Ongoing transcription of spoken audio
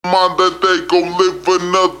mind that they gon' live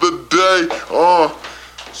another day.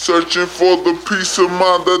 Searching for the peace of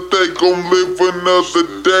mind that they gon' live another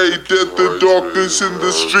day. Death and darkness in the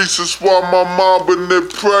streets is why my mom and they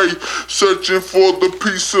pray. Searching for the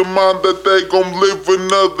peace of mind that they gon' live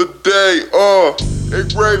another day.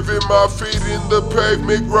 Engraving my feet in the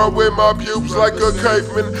pavement, growing my pubes like a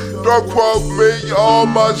caveman. Don't quote me on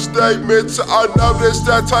my statements. I noticed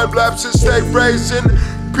that time lapses stay raising.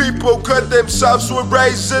 People cut themselves with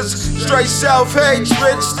razors. Straight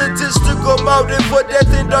self-hatred, statistical motive for death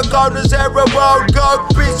in the corners. Heroin, coke,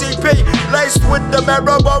 PCP, laced with the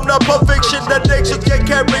marijuana. Conviction, addictions get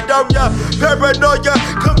carried on ya. Paranoia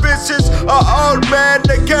convinces an old man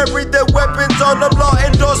to carry their weapons on them. Law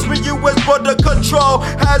endorsement, US border control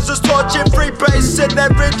has us torching free base and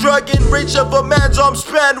every drug in reach of a man's arm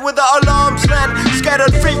span. With the alarms land,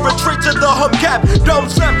 scattered free retreat to the hubcap. Don't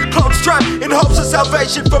slam, clone strap in hopes of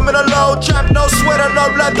salvation from an alone trap. No sweater, no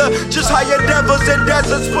leather, just higher devils in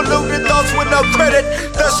deserts. Polluted thoughts with no credit.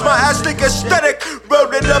 That's my astic aesthetic.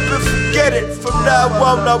 Roll it up and forget it. From now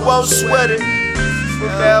on I won't sweat it. From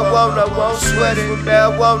now on I won't sweat it. From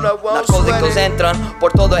now on I won't sweat it. Narcóticos entran por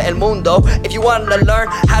todo el mundo. If you wanna learn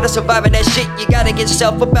how to survive in that shit, you gotta get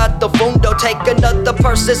yourself about the fundo. Take another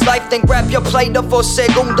person's life, then grab your plate of for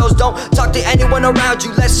segundos. Don't talk to anyone around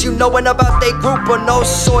you less you knowin' about they group or no.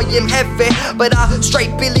 Soy el jefe, but I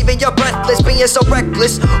straight be leaving you breathless, being so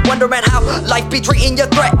reckless, wondering how life be treating you.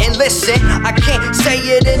 Threatened. Listen, I can't say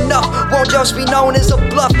it enough. Won't just be known as a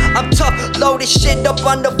bluff. I'm tough, load this shit up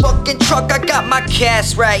on the fucking truck. I got my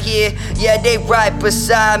cast right here, yeah, they right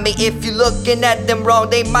beside me. If you looking at them wrong,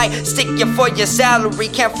 they might stick you for your salary.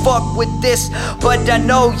 Can't fuck with this, but I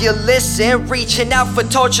know you listen. Reaching out for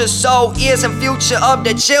torture soul ears and future of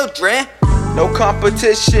the children. No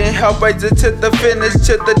competition, I'll raise it to the finish,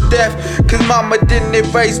 to the death. Cause mama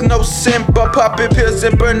didn't raise no sin, but popping pills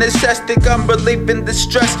and burning cestic. I'm relieving the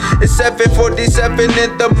stress. It's 7:47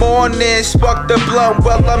 in the morning. Spark the blunt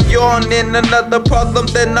while I'm yawning. Another problem,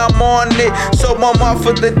 then I'm on it. So I'm off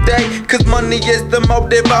for the day, cause money is the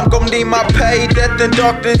motive. I'm gon' need my pay. Death and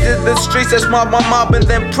darkness in the streets, that's why my mom and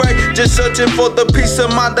then pray. Just searching for the peace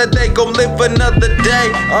of mind that they gon' live another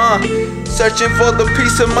day. Searching for the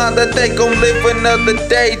peace of mind that they gon' live another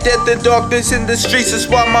day. Death and darkness in the streets is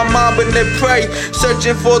why my mom and they pray.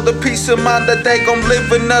 Searching for the peace of mind that they gon' live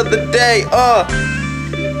another day.